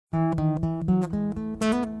In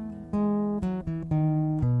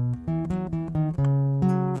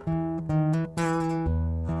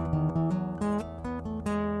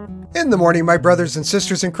the morning, my brothers and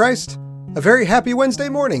sisters in Christ, a very happy Wednesday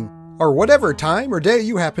morning, or whatever time or day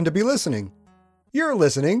you happen to be listening. You're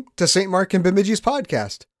listening to St. Mark and Bemidji's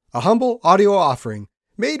podcast, a humble audio offering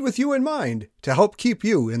made with you in mind to help keep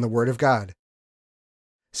you in the Word of God.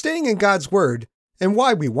 Staying in God's Word, and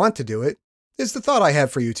why we want to do it, is the thought I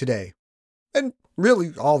have for you today, and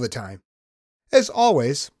really all the time. As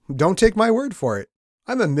always, don't take my word for it.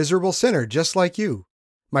 I'm a miserable sinner just like you.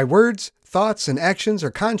 My words, thoughts, and actions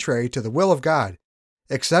are contrary to the will of God,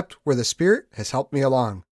 except where the Spirit has helped me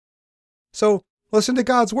along. So, listen to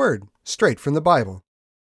God's Word, straight from the Bible.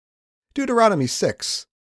 Deuteronomy 6.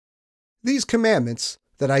 These commandments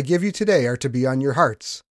that I give you today are to be on your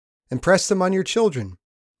hearts. Impress them on your children.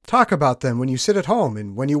 Talk about them when you sit at home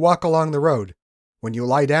and when you walk along the road, when you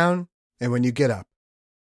lie down and when you get up.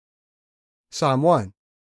 Psalm 1.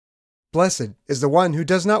 Blessed is the one who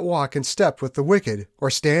does not walk in step with the wicked, or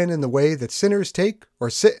stand in the way that sinners take, or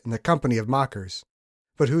sit in the company of mockers,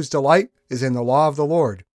 but whose delight is in the law of the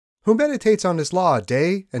Lord, who meditates on his law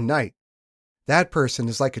day and night. That person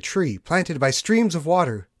is like a tree planted by streams of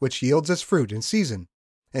water, which yields its fruit in season,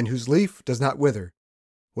 and whose leaf does not wither.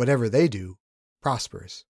 Whatever they do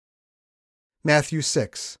prospers. Matthew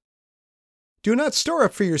 6. Do not store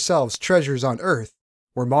up for yourselves treasures on earth,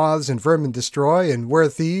 where moths and vermin destroy, and where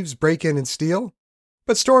thieves break in and steal.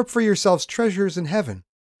 But store up for yourselves treasures in heaven,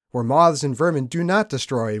 where moths and vermin do not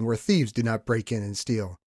destroy, and where thieves do not break in and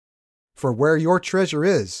steal. For where your treasure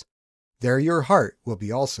is, there your heart will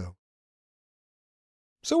be also.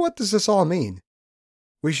 So what does this all mean?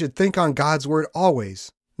 We should think on God's Word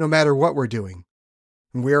always, no matter what we're doing.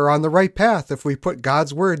 And we are on the right path if we put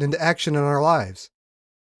God's Word into action in our lives.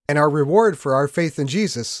 And our reward for our faith in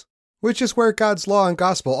Jesus, which is where God's law and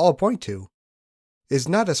gospel all point to, is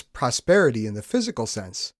not as prosperity in the physical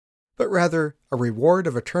sense, but rather a reward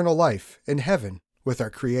of eternal life in heaven with our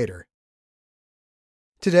Creator.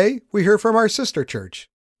 Today, we hear from our sister church,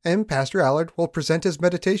 and Pastor Allard will present his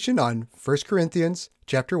meditation on 1 Corinthians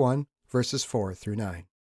chapter 1, verses 4 through 9.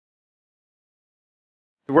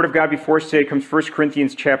 The Word of God before us today comes 1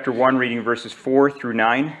 Corinthians chapter 1, reading verses 4 through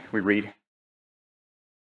 9. We read,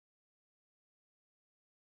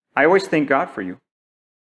 I always thank God for you,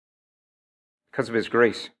 because of His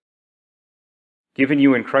grace, given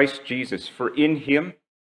you in Christ Jesus, for in Him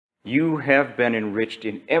you have been enriched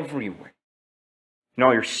in every way, in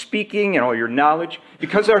all your speaking and all your knowledge,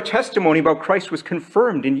 because our testimony about Christ was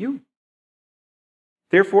confirmed in you.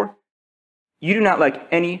 Therefore, you do not lack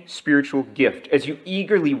any spiritual gift as you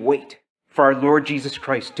eagerly wait for our Lord Jesus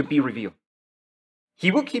Christ to be revealed.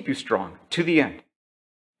 He will keep you strong to the end,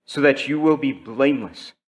 so that you will be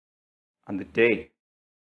blameless on the day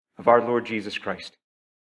of our Lord Jesus Christ.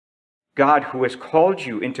 God, who has called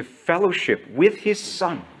you into fellowship with His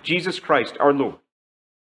Son, Jesus Christ, our Lord,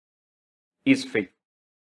 is faithful.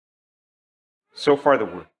 So far the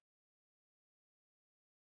word.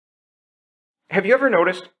 Have you ever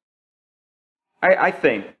noticed? I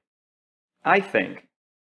think,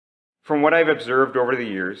 from what I've observed over the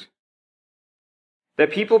years, that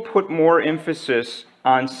people put more emphasis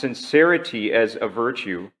on sincerity as a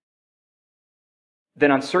virtue than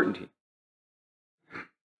on certainty.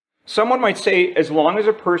 Someone might say, as long as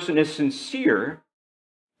a person is sincere,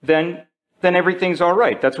 then everything's all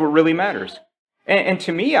right. That's what really matters. And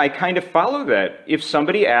to me, I kind of follow that. If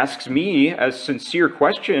somebody asks me a sincere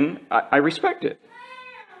question, I respect it.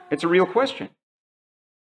 It's a real question.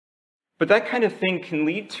 But that kind of thing can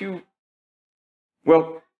lead to,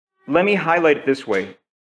 well, let me highlight it this way.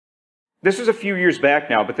 This was a few years back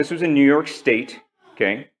now, but this was in New York State,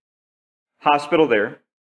 okay? Hospital there.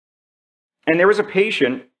 And there was a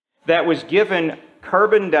patient that was given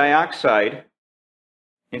carbon dioxide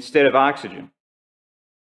instead of oxygen.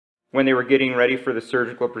 When they were getting ready for the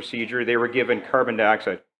surgical procedure, they were given carbon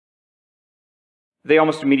dioxide. They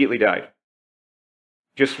almost immediately died.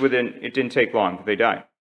 It didn't take long, but they died.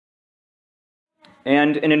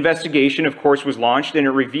 And an investigation, of course, was launched, and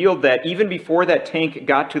it revealed that even before that tank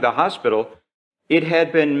got to the hospital, it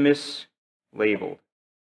had been mislabeled.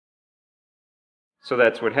 So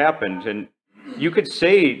that's what happened. And you could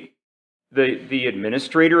say the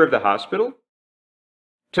administrator of the hospital,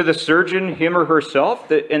 to the surgeon, him or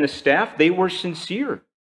herself, and the staff, they were sincere.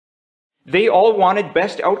 They all wanted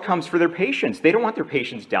best outcomes for their patients. They don't want their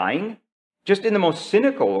patients dying, just in the most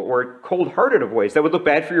cynical or cold-hearted of ways that would look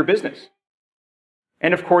bad for your business.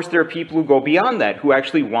 And of course, there are people who go beyond that, who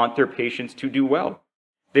actually want their patients to do well.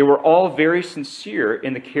 They were all very sincere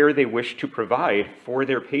in the care they wished to provide for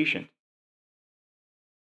their patient.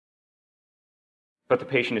 But the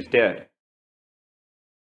patient is dead.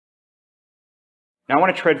 Now, I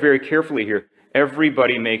want to tread very carefully here.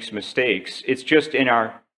 Everybody makes mistakes. It's just in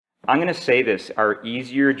our, I'm going to say this, our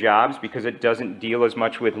easier jobs, because it doesn't deal as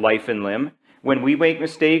much with life and limb. When we make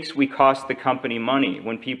mistakes, we cost the company money.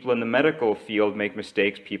 When people in the medical field make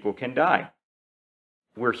mistakes, people can die.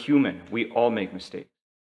 We're human. We all make mistakes.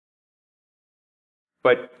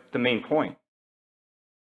 But the main point,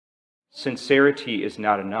 sincerity is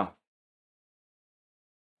not enough.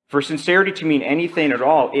 For sincerity to mean anything at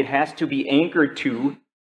all, it has to be anchored to,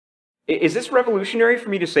 is this revolutionary for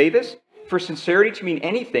me to say this? For sincerity to mean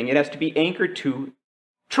anything, it has to be anchored to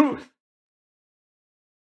truth.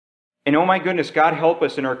 And oh my goodness, God help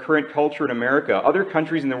us in our current culture in America. Other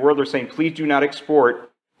countries in the world are saying, please do not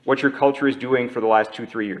export what your culture is doing for the last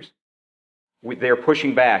 2-3 years. They are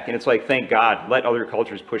pushing back, and it's like, thank God, let other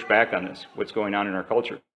cultures push back on this, what's going on in our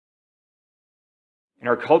culture. In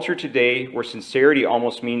our culture today, where sincerity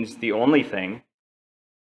almost means the only thing,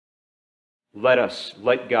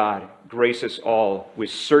 let God grace us all with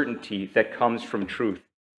certainty that comes from truth.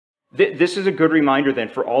 This is a good reminder then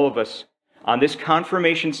for all of us on this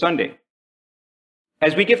Confirmation Sunday.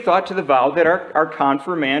 As we give thought to the vow that our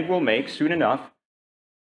confirmand will make soon enough,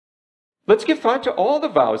 let's give thought to all the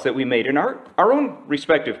vows that we made in our own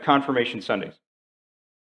respective Confirmation Sundays.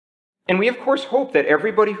 And we, of course, hope that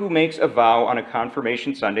everybody who makes a vow on a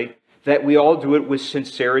Confirmation Sunday, that we all do it with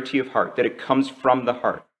sincerity of heart, that it comes from the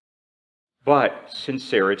heart. But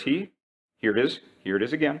sincerity, here it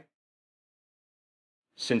is again.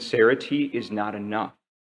 Sincerity is not enough.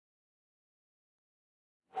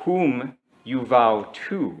 Whom you vow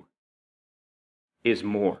to is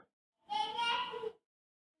more.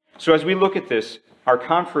 So as we look at this, our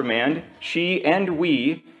confirmand, she and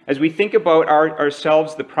we, as we think about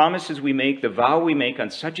ourselves, the promises we make, the vow we make on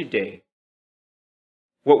such a day,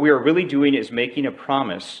 what we are really doing is making a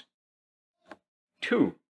promise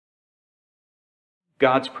to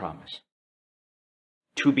God's promise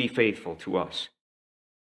to be faithful to us.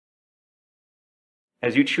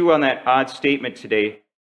 As you chew on that odd statement today,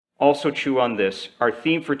 also chew on this. Our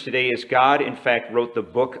theme for today is God, in fact, wrote the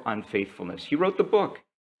book on faithfulness. He wrote the book.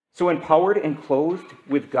 So empowered and clothed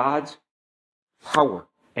with God's power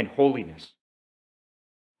and holiness,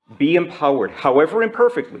 be empowered, however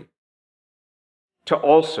imperfectly, to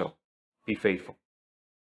also be faithful.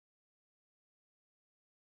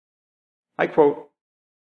 I quote,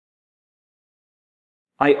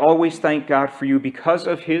 I always thank God for you because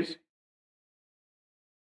of his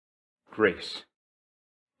grace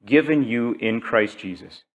given you in Christ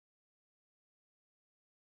Jesus.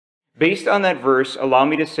 Based on that verse, allow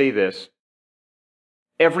me to say this.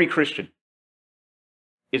 Every Christian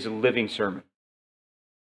is a living sermon.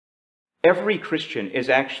 Every Christian is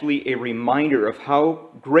actually a reminder of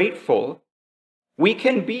how grateful we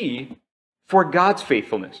can be for God's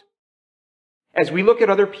faithfulness. As we look at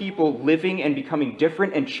other people living and becoming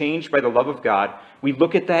different and changed by the love of God, we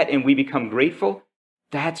look at that and we become grateful.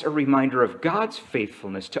 That's a reminder of God's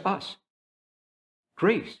faithfulness to us.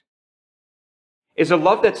 Grace is a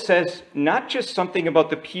love that says not just something about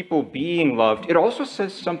the people being loved, it also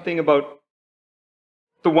says something about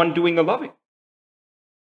the one doing the loving.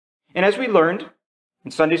 And as we learned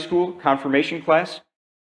in Sunday school, confirmation class,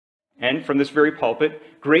 and from this very pulpit,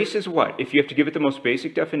 grace is what? If you have to give it the most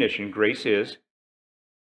basic definition, grace is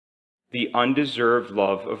the undeserved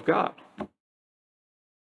love of God.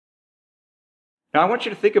 Now I want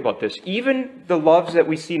you to think about this. Even the loves that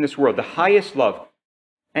we see in this world, the highest love,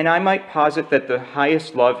 and I might posit that the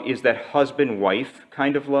highest love is that husband-wife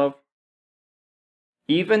kind of love.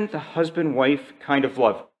 Even the husband-wife kind of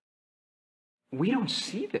love, we don't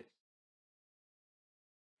see this.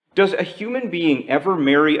 Does a human being ever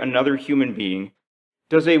marry another human being?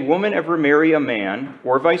 Does a woman ever marry a man,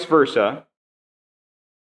 or vice versa,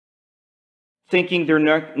 thinking they're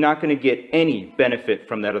not going to get any benefit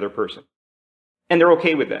from that other person? And they're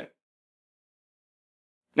okay with that.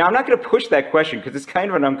 Now, I'm not going to push that question because it's kind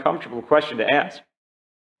of an uncomfortable question to ask.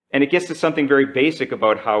 And it gets to something very basic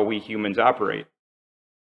about how we humans operate.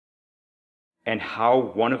 And how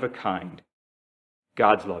one of a kind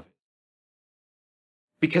God's love is.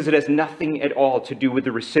 Because it has nothing at all to do with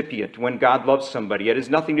the recipient. When God loves somebody, it has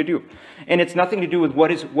nothing to do. And it's nothing to do with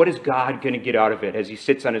what is God going to get out of it as he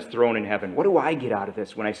sits on his throne in heaven. What do I get out of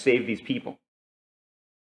this when I save these people?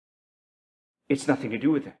 It's nothing to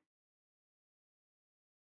do with that.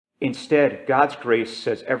 Instead, God's grace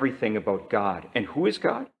says everything about God. And who is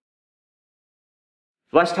God?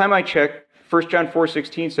 Last time I checked, 1 John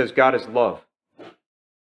 4:16 says God is love.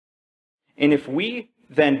 And if we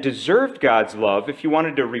then deserved God's love, if you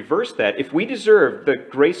wanted to reverse that, if we deserved the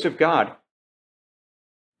grace of God,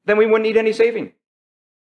 then we wouldn't need any saving.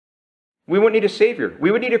 We wouldn't need a Savior.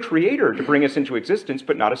 We would need a Creator to bring us into existence,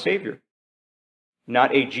 but not a Savior.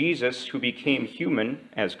 Not a Jesus who became human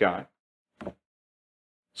as God.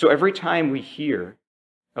 So every time we hear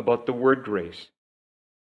about the word grace,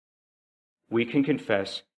 we can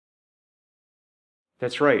confess,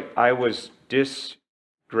 that's right, I was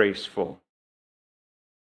disgraceful.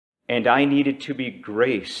 And I needed to be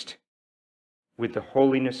graced with the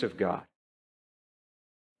holiness of God.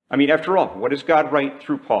 I mean, after all, what does God write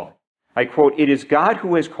through Paul? I quote, "It is God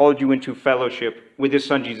who has called you into fellowship with his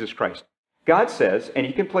Son, Jesus Christ." God says, and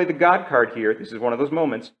he can play the God card here, this is one of those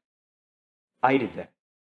moments, I did that.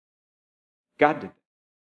 God did that.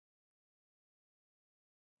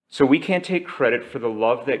 So we can't take credit for the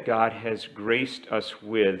love that God has graced us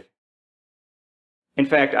with. In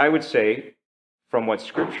fact, I would say, from what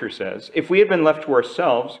Scripture says, if we had been left to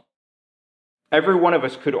ourselves, every one of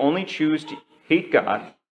us could only choose to hate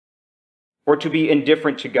God or to be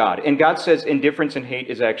indifferent to God. And God says indifference and hate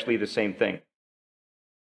is actually the same thing.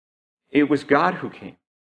 It was God who came.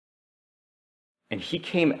 And he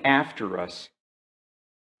came after us.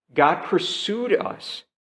 God pursued us.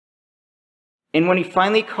 And when he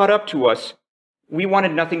finally caught up to us, we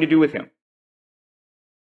wanted nothing to do with him.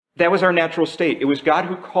 That was our natural state. It was God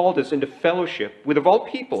who called us into fellowship with, of all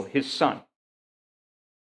people, his Son.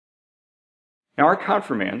 Now, our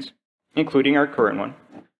confirmands, including our current one,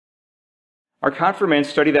 our confirmands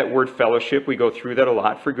study that word fellowship. We go through that a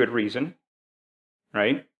lot for good reason,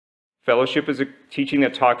 right? Fellowship is a teaching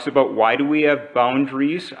that talks about why do we have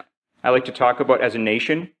boundaries. I like to talk about as a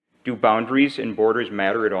nation, do boundaries and borders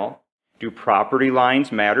matter at all? Do property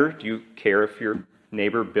lines matter? Do you care if your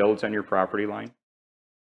neighbor builds on your property line?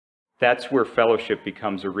 That's where fellowship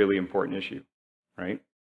becomes a really important issue, right?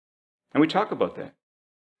 And we talk about that.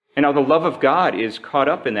 And now the love of God is caught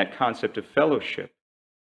up in that concept of fellowship.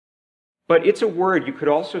 But it's a word, you could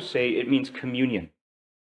also say it means communion.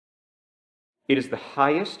 It is the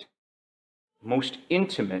highest, most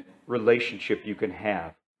intimate relationship you can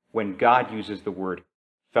have when God uses the word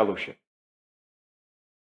fellowship.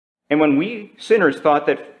 And when we sinners thought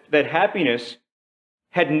that happiness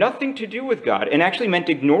had nothing to do with God and actually meant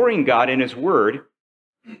ignoring God and his word,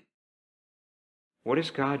 what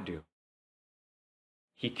does God do?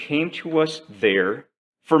 He came to us there,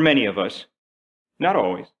 for many of us, not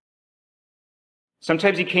always.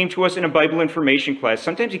 Sometimes he came to us in a Bible information class.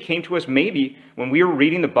 Sometimes he came to us maybe when we were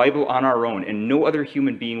reading the Bible on our own and no other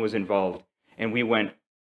human being was involved. And we went,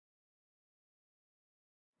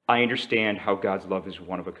 I understand how God's love is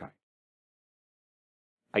one of a kind.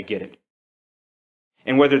 I get it.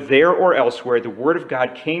 And whether there or elsewhere, the Word of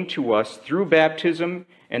God came to us through baptism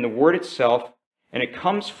and the Word itself, and it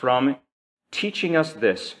comes from teaching us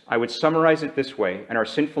this. I would summarize it this way, and our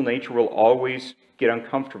sinful nature will always get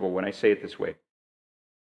uncomfortable when I say it this way.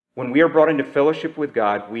 When we are brought into fellowship with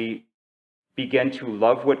God, we begin to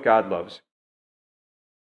love what God loves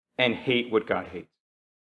and hate what God hates.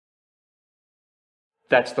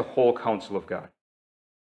 That's the whole counsel of God.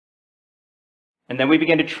 And then we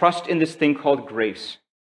begin to trust in this thing called grace.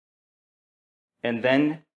 And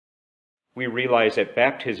then we realize at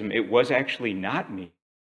baptism, it was actually not me.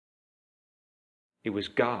 It was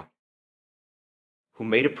God who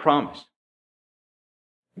made a promise.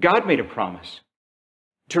 God made a promise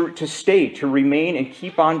to stay, to remain, and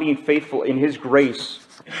keep on being faithful in his grace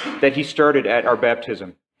that he started at our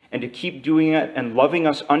baptism, and to keep doing it and loving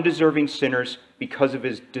us undeserving sinners because of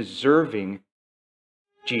his deserving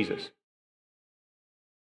Jesus.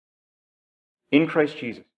 In Christ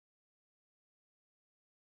Jesus.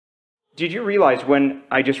 Did you realize when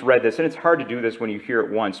I just read this, and it's hard to do this when you hear it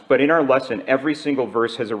once, but in our lesson, every single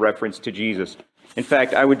verse has a reference to Jesus. In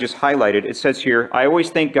fact, I would just highlight it. It says here, I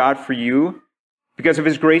always thank God for you because of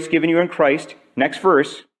his grace given you in Christ. Next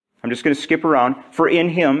verse, I'm just going to skip around. For in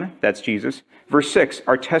him, that's Jesus. Verse 6,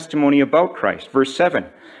 our testimony about Christ. Verse 7,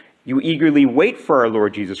 you eagerly wait for our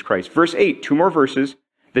Lord Jesus Christ. Verse 8, two more verses.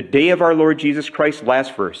 The day of our Lord Jesus Christ,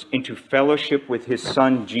 last verse, into fellowship with his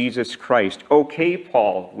Son, Jesus Christ. Okay,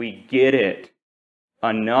 Paul, we get it.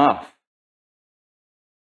 Enough.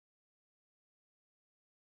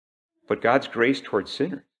 But God's grace towards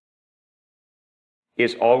sinners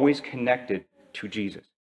is always connected to Jesus.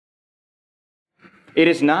 It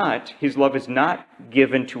is not, his love is not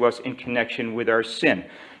given to us in connection with our sin.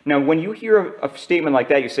 Now, when you hear a statement like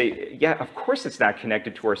that, you say, yeah, of course it's not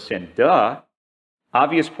connected to our sin. Duh.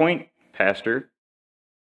 Obvious point, Pastor.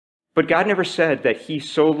 But God never said that he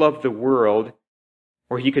so loved the world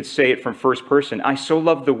Or he could say it from first person, I so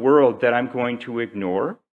love the world that I'm going to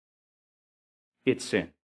ignore its sin.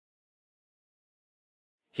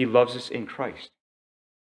 He loves us in Christ.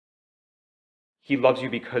 He loves you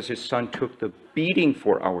because his Son took the beating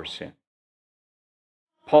for our sin.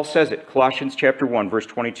 Paul says it, Colossians chapter 1, verse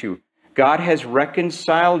 22. God has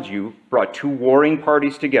reconciled you, brought two warring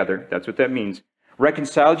parties together, that's what that means,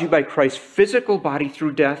 reconciled you by Christ's physical body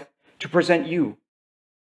through death to present you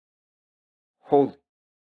holy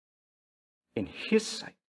in his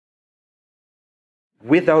sight,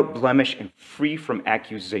 without blemish and free from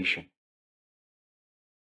accusation.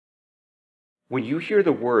 When you hear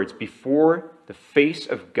the words, before the face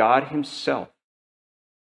of God himself,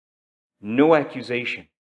 no accusation,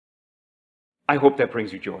 I hope that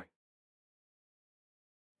brings you joy.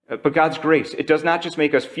 But God's grace, it does not just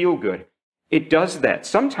make us feel good. It does that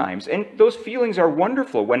sometimes, and those feelings are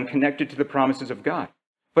wonderful when connected to the promises of God.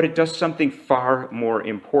 But it does something far more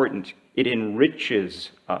important. It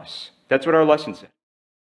enriches us. That's what our lesson said.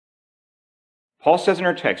 Paul says in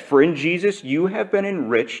our text, for in Jesus you have been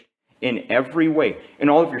enriched in every way, in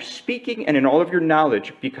all of your speaking and in all of your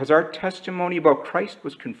knowledge, because our testimony about Christ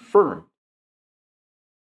was confirmed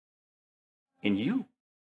in you.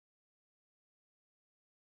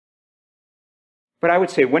 But I would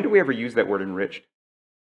say, when do we ever use that word enriched?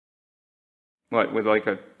 What, with like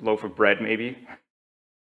a loaf of bread maybe?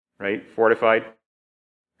 Right? Fortified?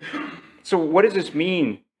 So what does this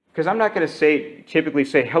mean? Because I'm not going to typically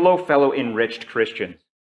say, hello, fellow enriched Christians.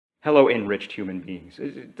 Hello, enriched human beings.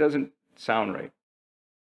 It doesn't sound right.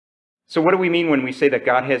 So what do we mean when we say that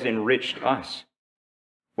God has enriched us?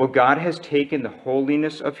 Well, God has taken the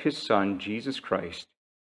holiness of his Son, Jesus Christ,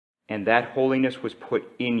 and that holiness was put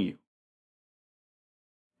in you.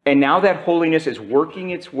 And now that holiness is working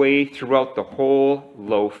its way throughout the whole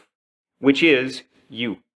loaf, which is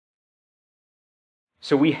you.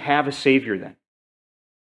 So we have a Savior then,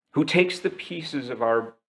 who takes the pieces of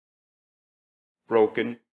our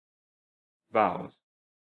broken vows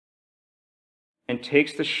and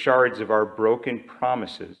takes the shards of our broken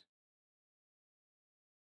promises,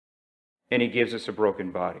 and he gives us a broken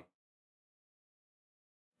body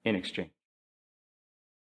in exchange.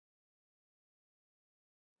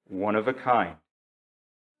 One of a kind,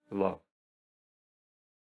 love,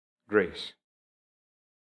 grace.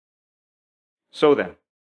 So then,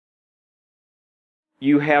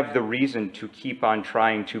 you have the reason to keep on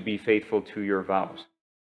trying to be faithful to your vows.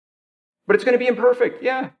 But it's going to be imperfect,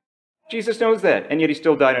 yeah. Jesus knows that, and yet he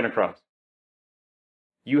still died on a cross.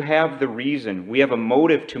 You have the reason, we have a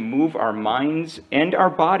motive to move our minds and our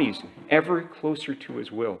bodies ever closer to his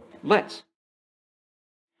will. Let's.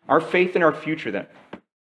 Our faith in our future, then,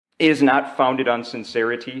 is not founded on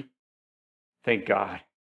sincerity. Thank God.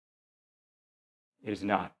 It is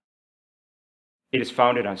not. It is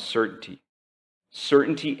founded on certainty.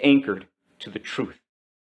 Certainty anchored to the truth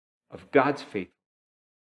of God's faith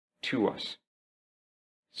to us.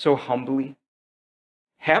 So humbly,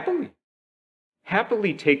 happily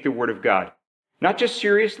take the word of God. Not just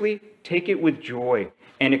seriously, take it with joy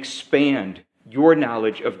and expand your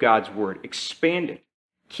knowledge of God's word. Expand it.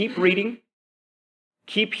 Keep reading.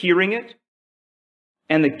 Keep hearing it,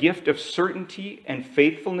 and the gift of certainty and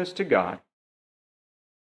faithfulness to God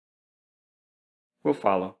will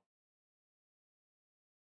follow.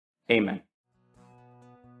 Amen.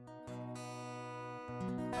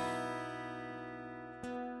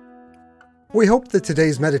 We hope that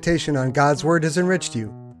today's meditation on God's Word has enriched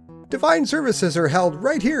you. Divine services are held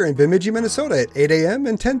right here in Bemidji, Minnesota at 8 a.m.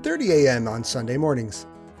 and 10:30 a.m. on Sunday mornings.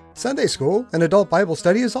 Sunday school and adult Bible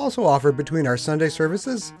study is also offered between our Sunday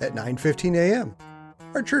services at 9:15 a.m.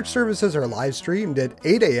 Our church services are live streamed at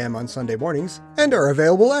 8 a.m. on Sunday mornings and are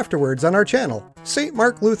available afterwards on our channel, St.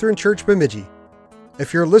 Mark Lutheran Church Bemidji.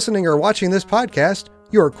 If you're listening or watching this podcast,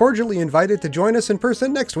 you are cordially invited to join us in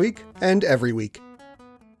person next week and every week.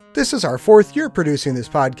 This is our 4th year producing this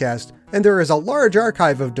podcast, and there is a large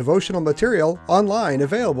archive of devotional material online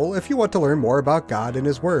available if you want to learn more about God and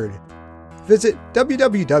His Word. Visit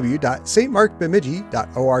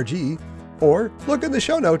www.stmarkbemidji.org or look in the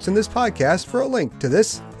show notes in this podcast for a link to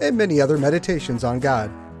this and many other meditations on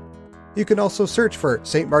God. You can also search for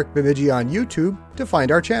St. Mark Bemidji on YouTube to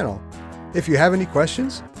find our channel. If you have any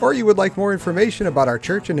questions or you would like more information about our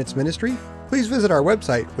church and its ministry, please visit our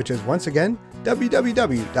website, which is once again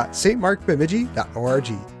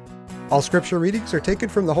www.stmarkbemidji.org. All scripture readings are taken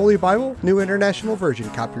from the Holy Bible, New International Version,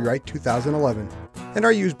 copyright 2011, and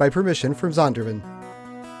are used by permission from Zondervan.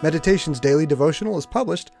 Meditations Daily Devotional is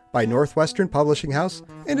published by Northwestern Publishing House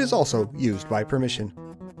and is also used by permission.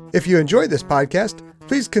 If you enjoy this podcast,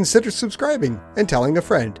 please consider subscribing and telling a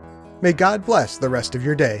friend. May God bless the rest of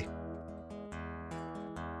your day.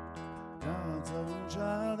 God's own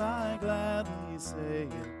child, I gladly say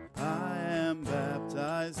it. I am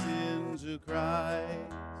baptized into Christ.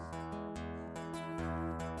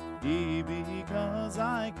 He, because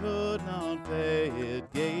I could not pay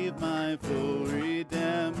it, gave my full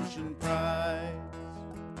redemption price.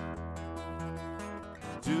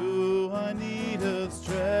 Do I need Earth's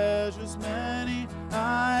treasures many?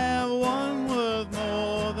 I have one worth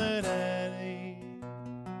more than any,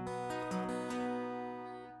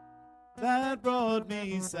 that brought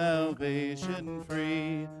me salvation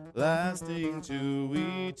free, lasting to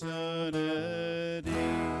eternity.